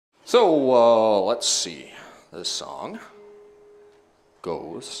So, let's see. This song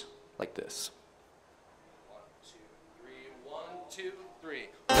goes like this. 1, 2, 3, 1, 2, 3.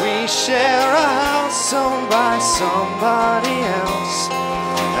 We share a house owned by somebody else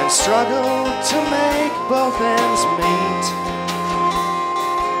and struggle to make both ends meet.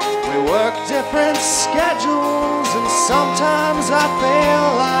 We work different schedules and sometimes I feel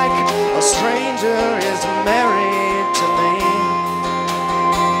like a stranger is married to me.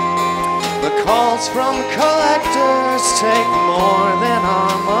 The calls from collectors take more than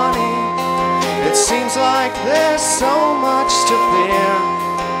our money. It seems like there's so much to fear,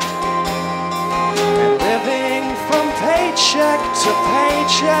 and living from paycheck to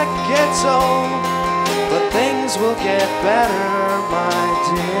paycheck gets old, but things will get better, my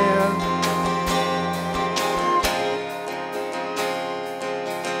dear.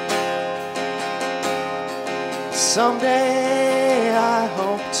 Someday I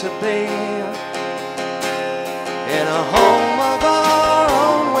hope to be in a home of our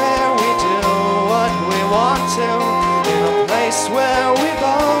own where we do what we want to, in a place where we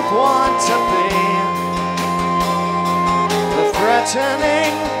both want to be. The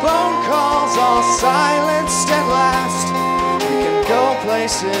threatening phone calls all silenced at last. We can go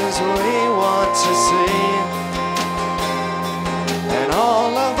places we want to see, and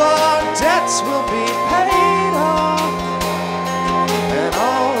all of our debts will be paid off, and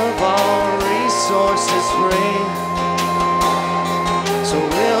all of our resources free. So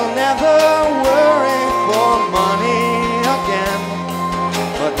we'll never worry for money again.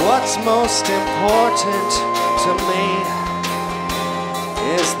 But what's most important to me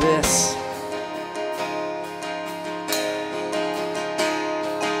is this.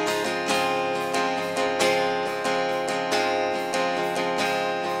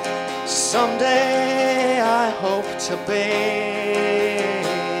 Someday I hope to be